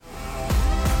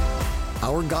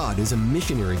Our God is a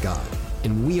missionary God,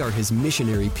 and we are His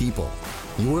missionary people.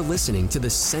 You're listening to The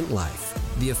Sent Life,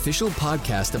 the official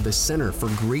podcast of the Center for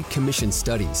Great Commission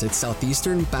Studies at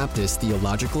Southeastern Baptist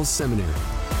Theological Seminary.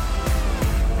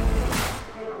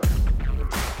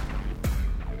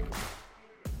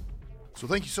 So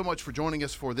thank you so much for joining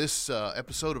us for this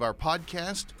episode of our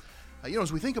podcast.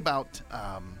 As we think about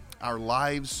our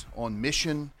lives on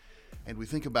mission, and we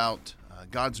think about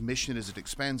God's mission as it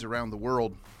expands around the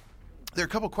world, there are a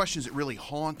couple of questions that really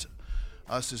haunt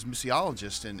us as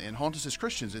missiologists and haunt us as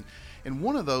Christians. And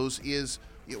one of those is,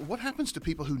 what happens to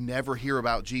people who never hear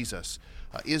about Jesus?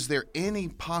 Is there any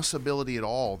possibility at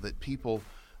all that people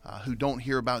who don't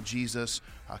hear about Jesus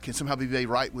can somehow be made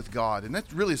right with God? And that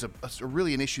really is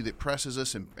really an issue that presses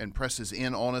us and presses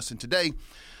in on us. And today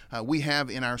we have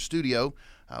in our studio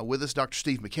with us Dr.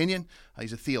 Steve Mckinion.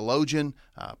 He's a theologian,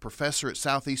 professor at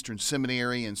Southeastern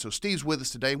Seminary. And so Steve's with us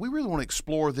today. We really want to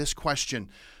explore this question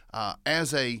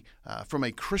from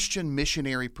a Christian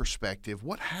missionary perspective.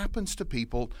 What happens to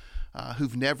people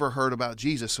who've never heard about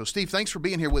Jesus? So Steve, thanks for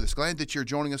being here with us. Glad that you're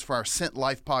joining us for our Sent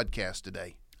Life podcast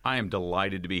today. I am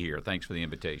delighted to be here. Thanks for the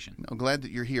invitation. I'm glad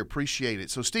that you're here. Appreciate it.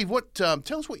 So, Steve, tell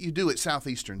us what you do at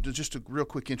Southeastern. Just a real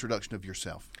quick introduction of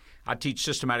yourself. I teach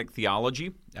systematic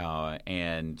theology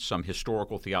and some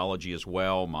historical theology as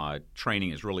well. My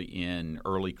training is really in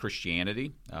early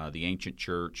Christianity, the ancient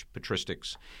church,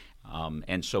 patristics.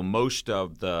 And so most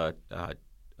of the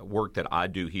work that I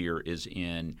do here is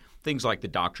in things like the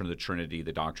doctrine of the Trinity,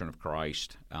 the doctrine of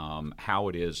Christ, how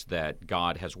it is that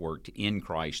God has worked in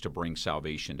Christ to bring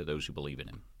salvation to those who believe in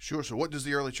Him. Sure. So what does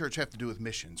the early church have to do with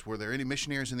missions? Were there any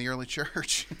missionaries in the early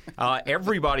church?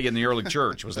 Everybody in the early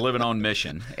church was living on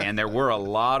mission, and there were a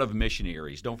lot of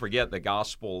missionaries. Don't forget, the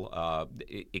gospel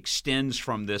extends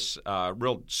from this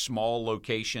real small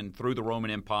location through the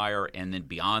Roman Empire and then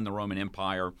beyond the Roman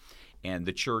Empire. And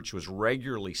the church was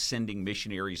regularly sending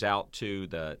missionaries out to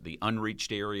the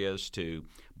unreached areas, to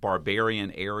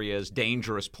barbarian areas,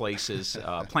 dangerous places,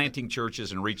 planting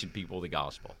churches and reaching people with the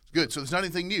gospel. Good. So there's not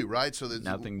anything new, right? So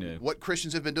nothing new. What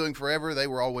Christians have been doing forever, they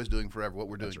were always doing forever. What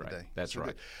we're doing today. That's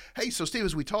right. Hey, so Steve,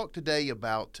 as we talk today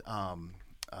about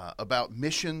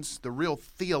missions, the real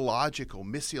theological,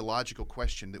 missiological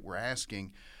question that we're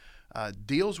asking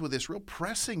deals with this real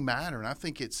pressing matter, and I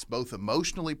think it's both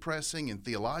emotionally pressing and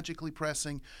theologically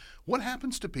pressing. What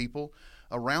happens to people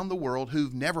around the world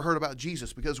who've never heard about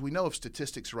Jesus? Because we know if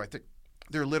statistics are right,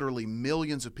 there are literally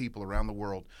millions of people around the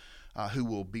world who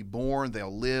will be born,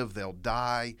 they'll live, they'll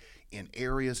die in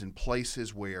areas and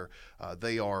places where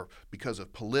they are, because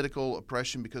of political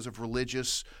oppression, because of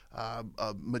religious,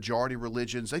 majority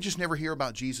religions, they just never hear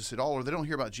about Jesus at all, or they don't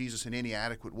hear about Jesus in any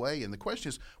adequate way. And the question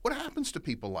is, what happens to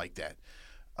people like that?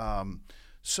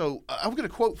 So I'm going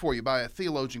to quote for you by a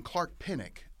theologian, Clark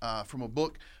Pinnock, from a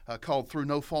book called Through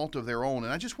No Fault of Their Own.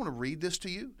 And I just want to read this to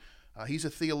you. He's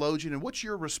a theologian, and what's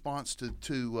your response to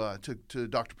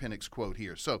Dr. Pinnock's quote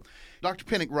here? So Dr.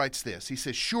 Pinnock writes this. He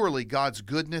says, "Surely God's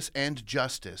goodness and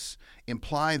justice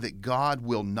imply that God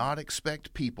will not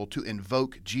expect people to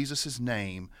invoke Jesus'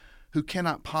 name who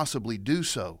cannot possibly do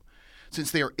so,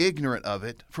 since they are ignorant of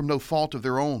it from no fault of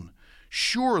their own.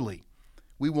 Surely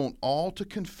we want all to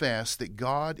confess that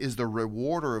God is the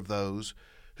rewarder of those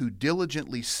who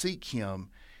diligently seek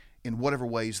Him in whatever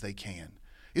ways they can."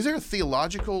 Is there a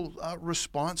theological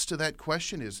response to that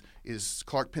question? Is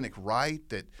Clark Pinnock right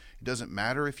that it doesn't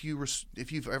matter if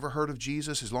you've ever heard of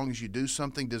Jesus as long as you do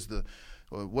something?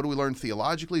 What do we learn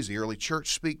theologically? Does the early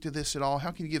church speak to this at all?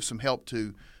 How can you give some help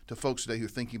to folks today who are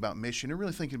thinking about mission and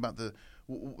really thinking about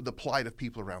the plight of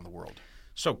people around the world?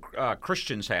 So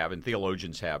Christians have and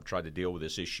theologians have tried to deal with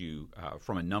this issue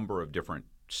from a number of different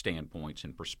standpoints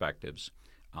and perspectives,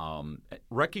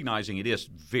 recognizing it is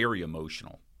very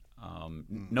emotional.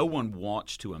 No one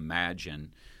wants to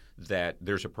imagine that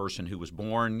there's a person who was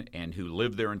born and who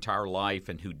lived their entire life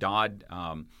and who died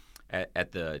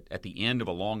at the end of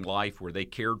a long life where they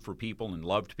cared for people and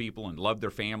loved their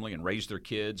family and raised their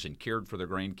kids and cared for their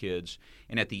grandkids,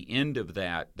 and at the end of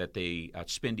that they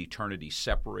spend eternity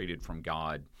separated from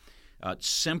God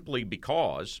simply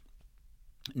because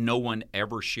no one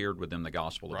ever shared with them the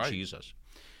gospel of Jesus.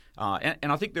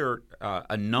 And I think there are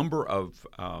a number of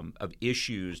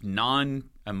issues,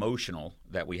 non-emotional,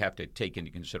 that we have to take into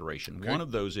consideration. Okay. One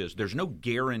of those is there's no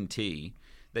guarantee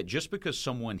that just because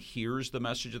someone hears the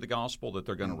message of the gospel that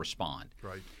they're going to respond.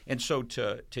 Right. And so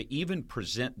to even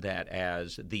present that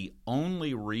as the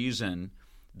only reason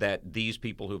that these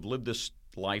people who've lived this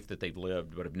life that they've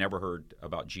lived but have never heard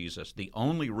about Jesus, the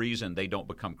only reason they don't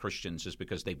become Christians is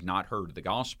because they've not heard the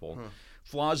gospel,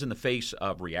 flies in the face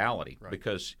of reality. Right.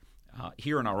 Because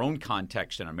Here in our own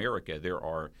context in America, there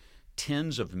are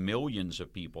tens of millions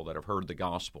of people that have heard the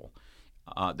gospel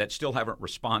that still haven't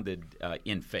responded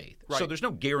in faith. Right. So there's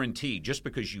no guarantee just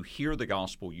because you hear the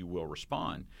gospel you will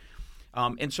respond.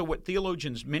 And so what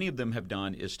theologians, many of them have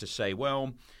done is to say,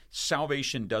 well,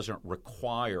 salvation doesn't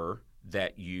require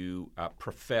that you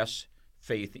profess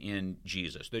faith in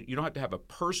Jesus. That you don't have to have a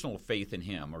personal faith in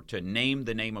him or to name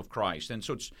the name of Christ. And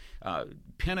so it's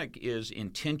Pinnock is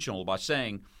intentional by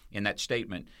saying in that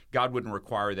statement, God wouldn't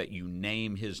require that you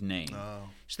name his name. Oh.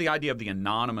 It's the idea of the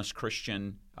anonymous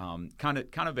Christian, kind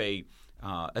of a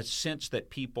sense that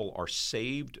people are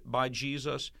saved by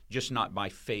Jesus, just not by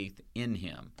faith in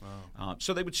him. Oh.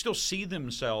 So they would still see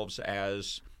themselves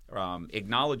as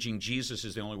acknowledging Jesus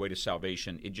is the only way to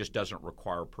salvation. It just doesn't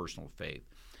require personal faith.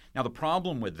 Now, the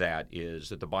problem with that is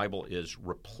that the Bible is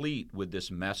replete with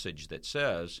this message that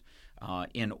says,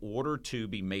 in order to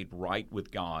be made right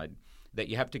with God, that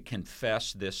you have to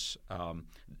confess this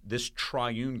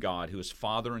triune God who is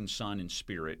Father and Son and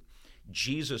Spirit,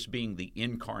 Jesus being the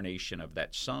incarnation of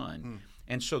that Son.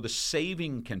 And so the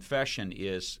saving confession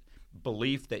is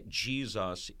belief that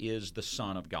Jesus is the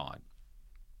Son of God.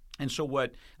 And so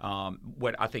what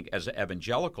I think as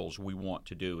evangelicals we want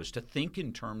to do is to think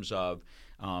in terms of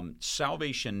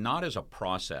salvation not as a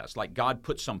process, like God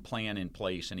put some plan in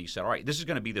place and he said, all right, this is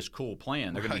going to be this cool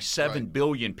plan. There are going to be 7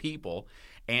 billion people,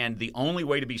 and the only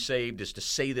way to be saved is to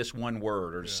say this one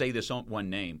word or to say this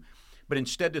one name. But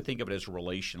instead to think of it as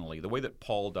relationally, the way that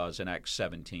Paul does in Acts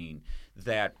 17,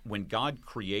 that when God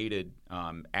created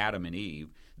Adam and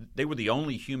Eve, they were the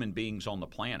only human beings on the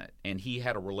planet, and he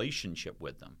had a relationship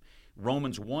with them.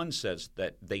 Romans 1 says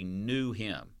that they knew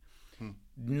him.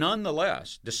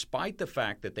 Nonetheless, despite the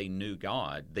fact that they knew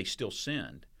God, they still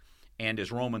sinned. And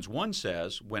as Romans 1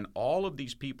 says, when all of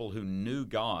these people who knew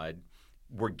God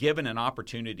were given an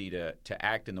opportunity to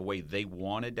act in the way they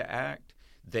wanted to act,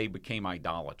 they became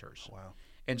idolaters. Wow.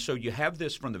 And so you have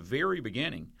this from the very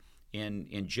beginning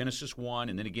in Genesis 1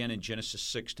 and then again in Genesis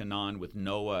 6 to 9 with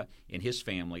Noah and his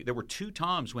family. There were 2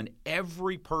 times when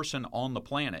every person on the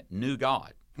planet knew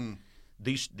God.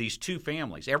 These 2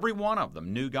 families, every one of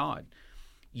them knew God,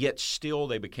 yet still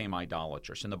they became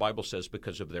idolaters. And the Bible says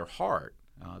because of their heart,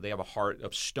 they have a heart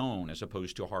of stone as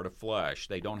opposed to a heart of flesh.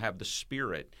 They don't have the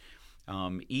Spirit.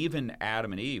 Even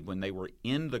Adam and Eve, when they were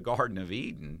in the Garden of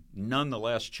Eden,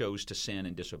 nonetheless chose to sin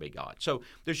and disobey God. So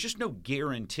there's just no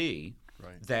guarantee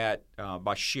that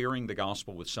by sharing the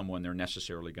gospel with someone, they're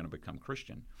necessarily going to become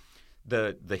Christian.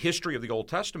 The history of the Old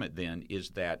Testament, then,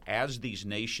 is that as these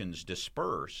nations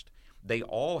dispersed, they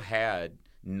all had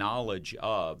knowledge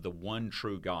of the one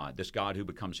true God, this God who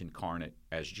becomes incarnate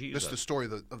as Jesus. This is the story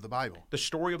of the Bible. The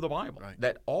story of the Bible,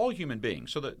 that all human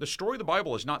beings. So the story of the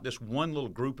Bible is not this one little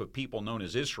group of people known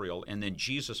as Israel, and then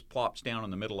Jesus plops down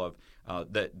in the middle of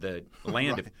the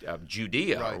land of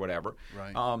Judea or whatever.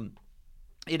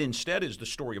 It instead is the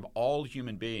story of all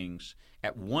human beings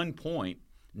at one point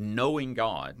knowing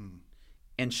God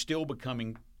and still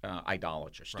becoming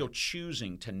idolaters, still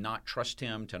choosing to not trust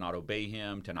him, to not obey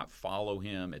him, to not follow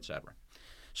him, etc.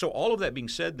 So all of that being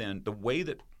said, then, the way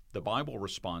that the Bible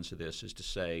responds to this is to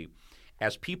say,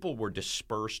 as people were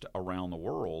dispersed around the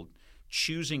world,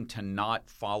 choosing to not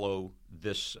follow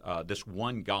this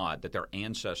one God that their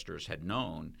ancestors had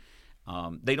known,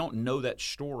 they don't know that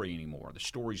story anymore. The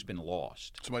story's been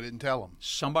lost. Somebody didn't tell them.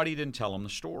 Somebody didn't tell them the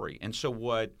story. And so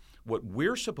what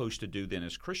we're supposed to do then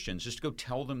as Christians is to go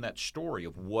tell them that story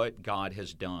of what God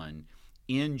has done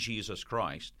in Jesus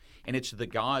Christ. And it's the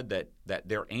God that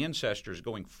their ancestors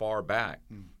going far back,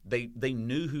 they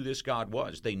knew who this God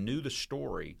was. They knew the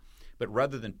story. But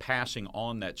rather than passing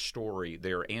on that story,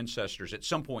 their ancestors at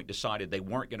some point decided they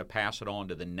weren't going to pass it on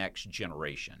to the next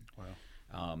generation.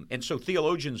 Wow. And so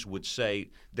theologians would say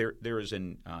there is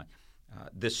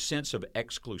this sense of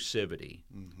exclusivity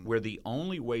where the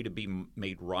only way to be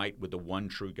made right with the one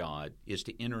true God is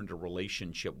to enter into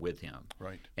relationship with him.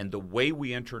 Right. And the way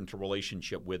we enter into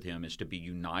relationship with him is to be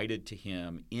united to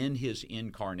him in his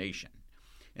incarnation.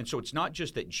 And so it's not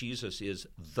just that Jesus is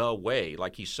the way,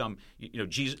 like he's some,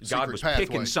 God was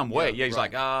picking some way. Yeah, he's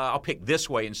like, I'll pick this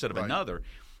way instead of another.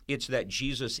 It's that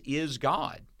Jesus is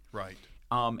God. Right.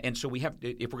 And so we have,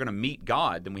 if we're going to meet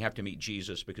God, then we have to meet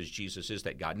Jesus because Jesus is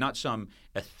that God, not some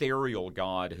ethereal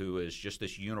God who is just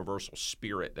this universal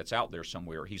spirit that's out there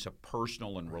somewhere. He's a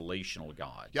personal and relational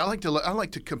God. Yeah, I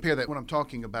like to compare that when I'm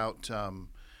talking about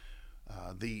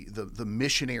the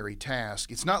missionary task.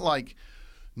 It's not like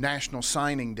National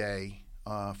Signing Day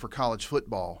for college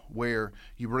football, where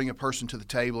you bring a person to the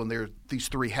table and there are these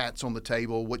 3 hats on the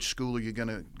table. Which school are you going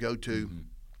to go to?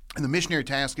 And the missionary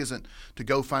task isn't to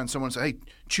go find someone and say, hey,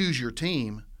 choose your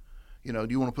team. You know,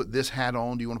 do you want to put this hat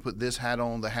on? Do you want to put this hat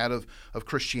on? The hat of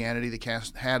Christianity,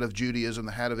 the hat of Judaism,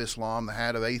 the hat of Islam, the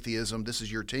hat of atheism. This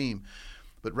is your team.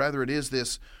 But rather it is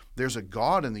this, there's a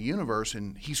God in the universe,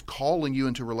 and he's calling you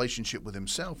into relationship with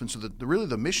himself. And so really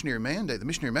the missionary mandate, the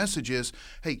missionary message is,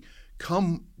 hey,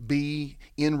 come be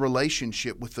in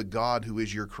relationship with the God who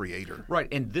is your creator. Right,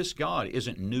 and this God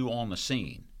isn't new on the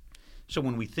scene. So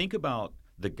when we think about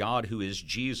the God who is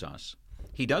Jesus,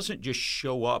 he doesn't just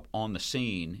show up on the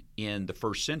scene in the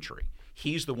first century.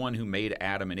 He's the one who made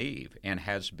Adam and Eve and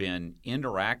has been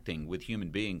interacting with human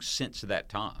beings since that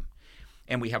time.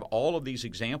 And we have all of these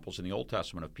examples in the Old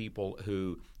Testament of people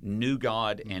who knew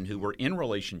God and who were in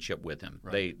relationship with him.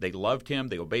 Right. They loved him,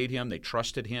 they obeyed him, they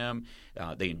trusted him,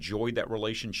 they enjoyed that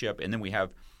relationship. And then we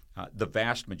have the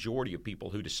vast majority of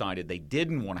people who decided they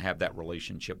didn't want to have that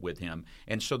relationship with him.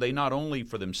 And so they not only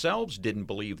for themselves didn't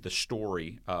believe the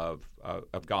story of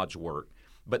God's work,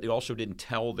 but they also didn't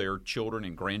tell their children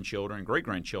and grandchildren and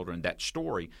great-grandchildren that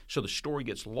story, so the story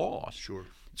gets lost. Sure.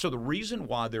 So the reason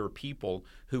why there are people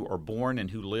who are born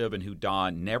and who live and who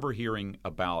die never hearing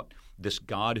about this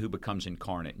God who becomes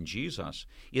incarnate in Jesus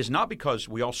is not because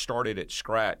we all started at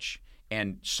scratch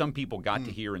and some people got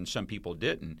to hear and some people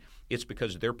didn't. It's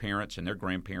because their parents and their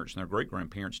grandparents and their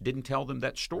great-grandparents didn't tell them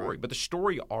that story. Right. But the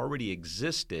story already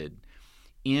existed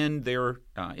in their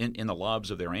in the lives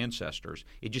of their ancestors.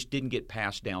 It just didn't get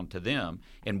passed down to them.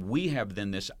 And we have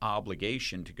then this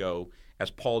obligation to go,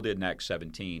 as Paul did in Acts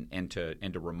 17, and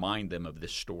to remind them of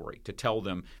this story, to tell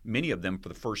them, many of them for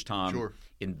the first time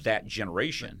in that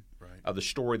generation, of the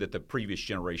story that the previous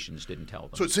generations didn't tell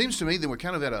them. So it seems to me that we're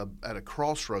kind of at a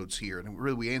crossroads here, and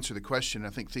really we answer the question.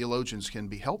 I think theologians can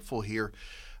be helpful here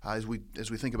as we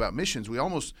think about missions. We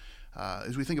almost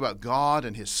as we think about God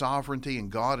and his sovereignty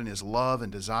and God and his love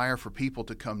and desire for people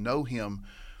to come know him,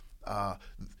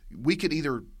 we could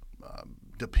either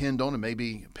depend on, and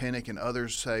maybe Pennick and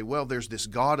others say, well, there's this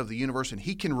God of the universe, and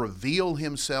he can reveal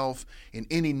himself in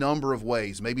any number of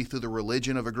ways, maybe through the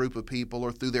religion of a group of people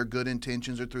or through their good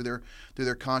intentions or through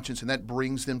their conscience, and that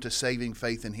brings them to saving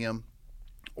faith in him.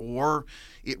 Or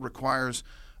it requires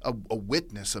a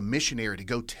witness, a missionary to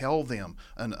go tell them,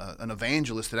 an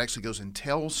evangelist that actually goes and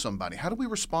tells somebody. How do we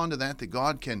respond to that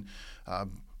God can,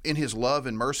 in his love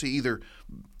and mercy, either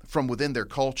from within their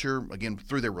culture, again,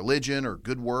 through their religion or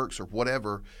good works or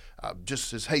whatever, just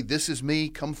says, hey, this is me,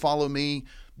 come follow me,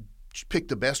 pick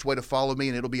the best way to follow me,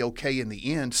 and it'll be okay in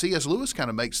the end. C.S. Lewis kind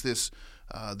of makes this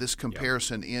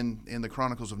comparison in the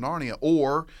Chronicles of Narnia.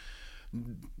 Or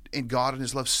and God in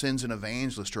his love sends an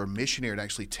evangelist or a missionary to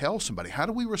actually tell somebody. How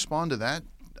do we respond to that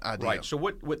idea? Right. So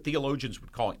what theologians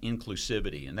would call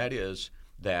inclusivity, and that is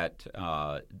that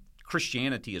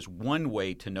Christianity is one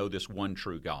way to know this one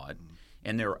true God,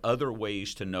 and there are other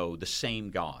ways to know the same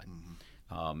God.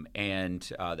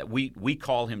 That we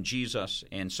call him Jesus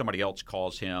and somebody else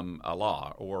calls him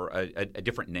Allah or a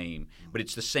different name, but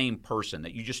it's the same person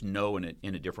that you just know in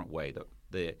a different way.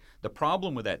 The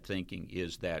problem with that thinking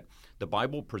is that the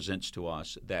Bible presents to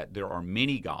us that there are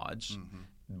many gods,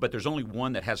 but there's only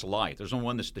one that has life. There's only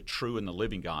one that's the true and the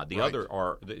living God. The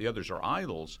others are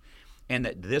idols. And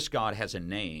that this God has a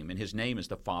name, and his name is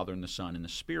the Father and the Son and the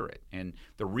Spirit. And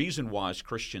the reason why as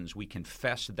Christians we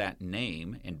confess that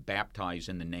name and baptize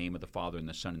in the name of the Father and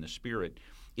the Son and the Spirit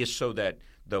is so that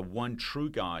the one true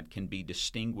God can be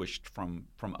distinguished from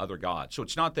other gods. So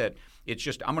it's not that it's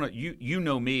just you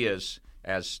know me as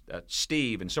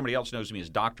Steve, and somebody else knows me as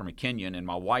Dr. Mckinion, and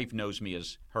my wife knows me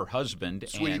as her husband.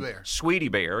 Sweetie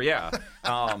Bear, yeah.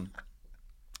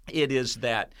 It is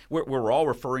that we're all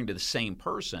referring to the same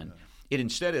person. It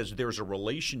instead is there's a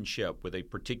relationship with a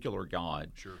particular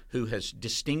God who has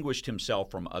distinguished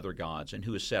himself from other gods and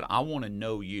who has said, I want to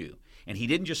know you. And he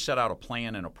didn't just set out a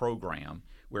plan and a program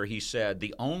where he said,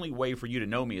 the only way for you to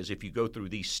know me is if you go through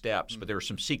these steps, but there are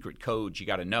some secret codes you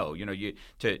got to know. You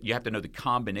have to know the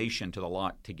combination to the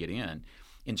lock to get in.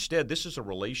 Instead, this is a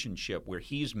relationship where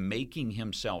he's making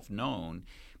himself known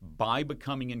by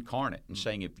becoming incarnate and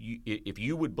saying, if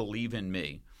you would believe in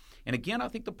me. And again, I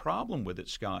think the problem with it,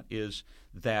 Scott, is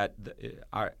that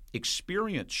our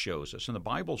experience shows us, and the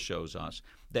Bible shows us,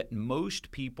 that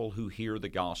most people who hear the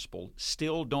gospel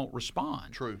still don't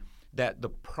respond. True. That the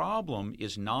problem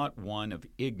is not one of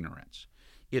ignorance.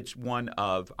 It's one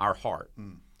of our heart,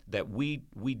 that we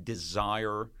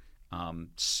desire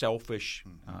selfish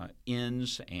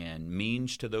ends and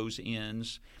means to those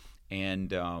ends.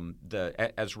 And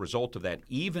as a result of that,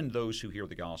 even those who hear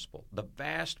the gospel, the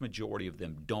vast majority of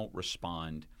them don't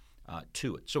respond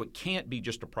to it. So it can't be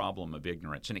just a problem of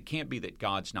ignorance, and it can't be that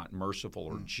God's not merciful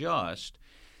or just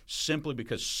simply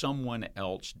because someone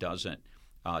else doesn't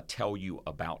tell you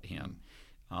about him.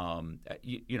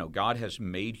 God has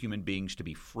made human beings to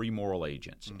be free moral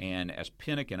agents. And as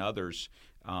Pinnock and others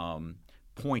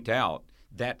point out,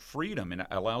 that freedom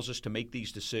allows us to make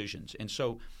these decisions. And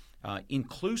so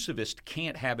inclusivists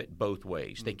can't have it both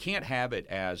ways. They can't have it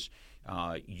as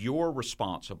you're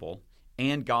responsible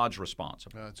and God's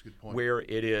responsible. That's a good point. Where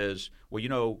it is,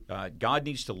 God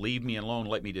needs to leave me alone,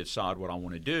 let me decide what I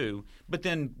want to do. But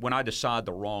then when I decide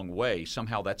the wrong way,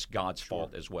 somehow that's God's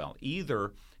fault as well.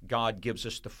 Either God gives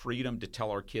us the freedom to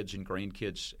tell our kids and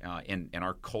grandkids and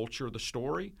our culture the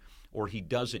story, or he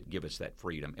doesn't give us that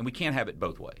freedom. And we can't have it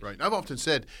both ways. Right. I've often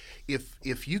said if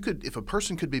a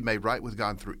person could be made right with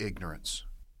God through ignorance,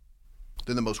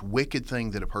 then the most wicked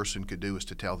thing that a person could do is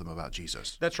to tell them about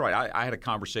Jesus. That's right. I had a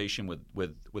conversation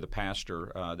with a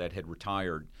pastor that had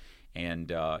retired, and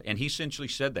he essentially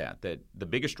said that the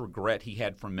biggest regret he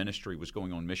had from ministry was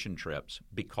going on mission trips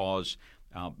because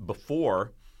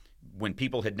before, when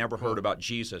people had never heard about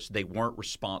Jesus, they weren't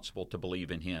responsible to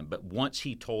believe in him. But once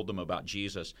he told them about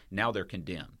Jesus, now they're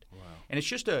condemned. Wow. And it's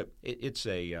just it's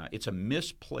a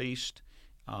misplaced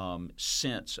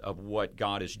sense of what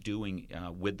God is doing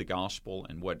with the gospel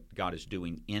and what God is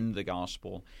doing in the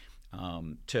gospel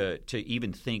to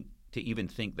even think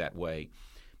that way.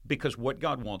 Because what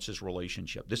God wants is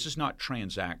relationship. This is not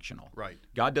transactional. Right.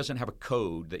 God doesn't have a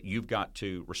code that you've got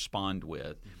to respond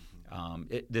with.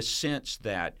 This sense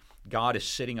that God is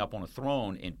sitting up on a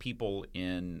throne and people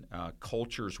in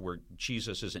cultures where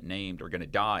Jesus isn't named are going to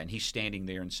die, and he's standing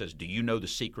there and says, do you know the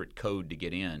secret code to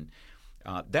get in?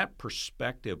 That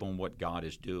perspective on what God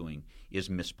is doing is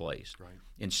misplaced. Right.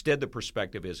 Instead, the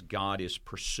perspective is God is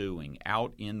pursuing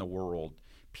out in the world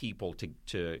people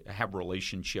to have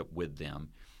relationship with them.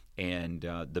 And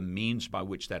the means by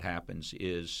which that happens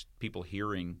is people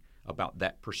hearing about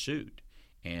that pursuit.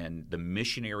 And the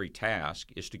missionary task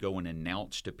is to go and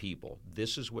announce to people,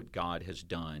 this is what God has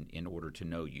done in order to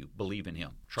know you. Believe in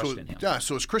him. Trust in him. Yeah,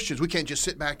 so as Christians, we can't just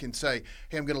sit back and say,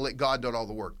 hey, I'm going to let God do all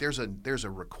the work. There's a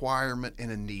requirement and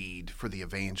a need for the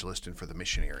evangelist and for the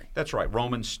missionary. That's right.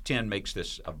 Romans 10 makes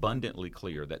this abundantly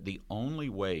clear that the only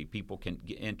way people can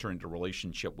enter into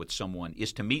relationship with someone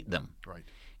is to meet them. Right.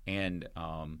 And,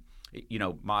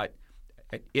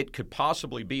 it could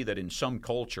possibly be that in some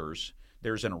cultures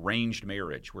there's an arranged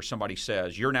marriage where somebody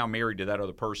says, you're now married to that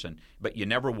other person, but you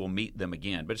never will meet them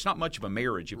again. But it's not much of a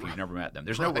marriage if you've never met them.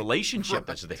 There's no relationship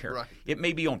that's there. Right. It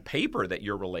may be on paper that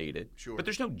you're related, Sure. but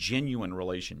there's no genuine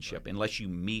relationship unless you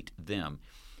meet them.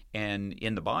 And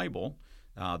in the Bible,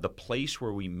 the place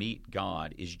where we meet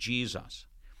God is Jesus.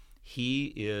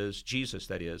 He is, Jesus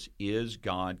that is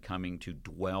God coming to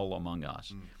dwell among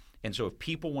us. And so if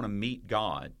people want to meet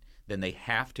God, then they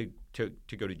have to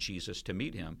go to Jesus to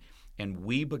meet him. And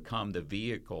we become the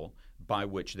vehicle by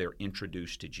which they're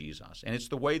introduced to Jesus. And it's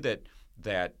the way that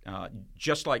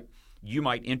just like you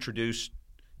might introduce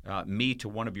me to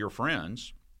one of your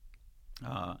friends,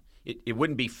 it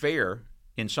wouldn't be fair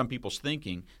in some people's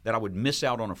thinking that I would miss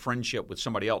out on a friendship with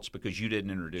somebody else because you didn't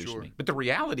introduce me. But the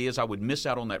reality is I would miss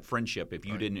out on that friendship if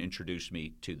you didn't introduce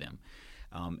me to them.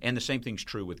 And the same thing's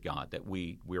true with God, that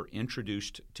we're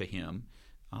introduced to him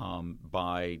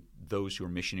by those who are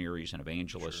missionaries and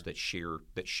evangelists that share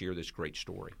this great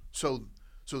story. So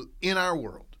in our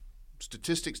world,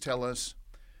 statistics tell us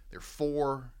there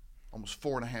are almost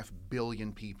 4.5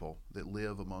 billion people that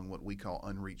live among what we call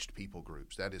unreached people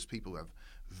groups. That is, people who have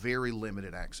very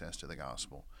limited access to the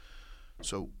gospel.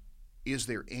 So is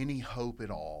there any hope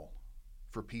at all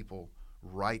for people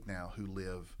right now who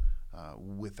live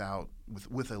with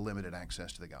a limited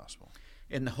access to the gospel?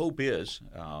 And the hope is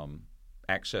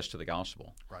access to the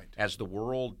gospel. Right.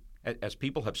 As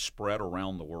people have spread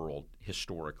around the world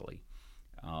historically,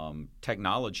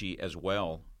 technology as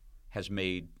well has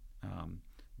made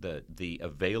the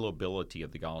availability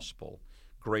of the gospel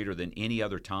greater than any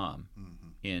other time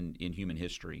in human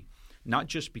history. Not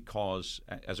just because,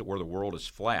 as it were, the world is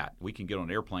flat. We can get on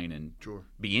an airplane and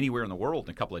be anywhere in the world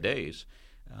in a couple of days.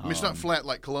 I mean, it's not flat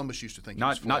like Columbus used to think it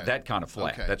was flat. Not that kind of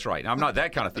flat. Okay. That's right. I'm not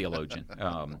that kind of theologian.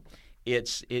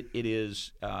 It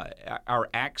is our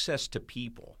access to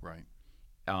people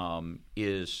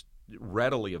is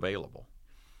readily available,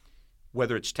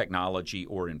 whether it's technology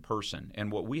or in person.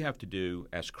 And what we have to do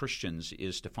as Christians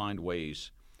is to find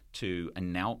ways to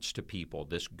announce to people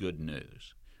this good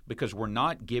news, because we're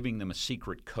not giving them a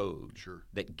secret code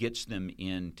that gets them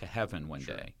into heaven one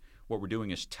day. What we're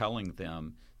doing is telling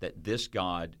them that this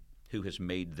God who has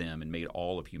made them and made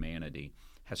all of humanity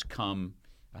has come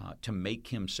to make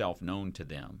himself known to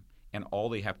them, and all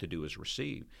they have to do is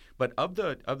receive. But of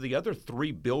the other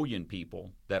 3 billion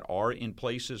people that are in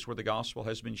places where the gospel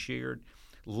has been shared,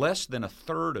 less than a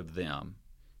third of them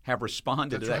have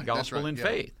responded to that gospel in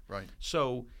faith. Right.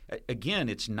 So, again,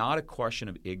 it's not a question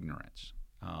of ignorance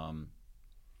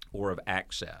or of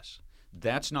access.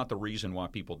 That's not the reason why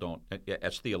people don't,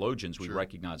 as theologians, we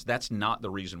recognize that's not the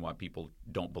reason why people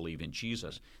don't believe in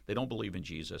Jesus. They don't believe in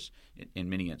Jesus in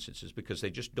many instances because they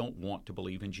just don't want to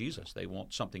believe in Jesus. They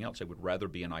want something else. They would rather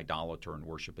be an idolater and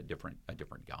worship a different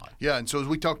God. Yeah, and so as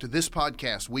we talk to this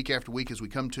podcast week after week as we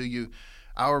come to you,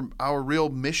 our real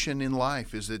mission in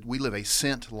life is that we live a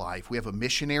sent life. We have a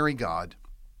missionary God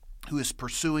who is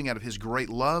pursuing out of His great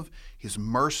love, His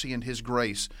mercy, and His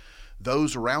grace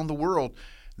those around the world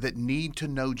that need to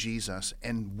know Jesus,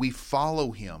 and we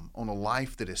follow Him on a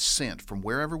life that is sent from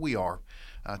wherever we are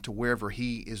to wherever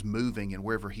He is moving and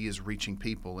wherever He is reaching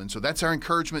people. And so that's our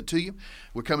encouragement to you.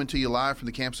 We're coming to you live from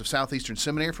the campus of Southeastern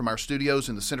Seminary, from our studios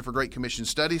in the Center for Great Commission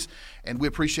Studies, and we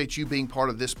appreciate you being part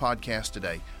of this podcast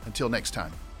today. Until next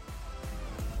time.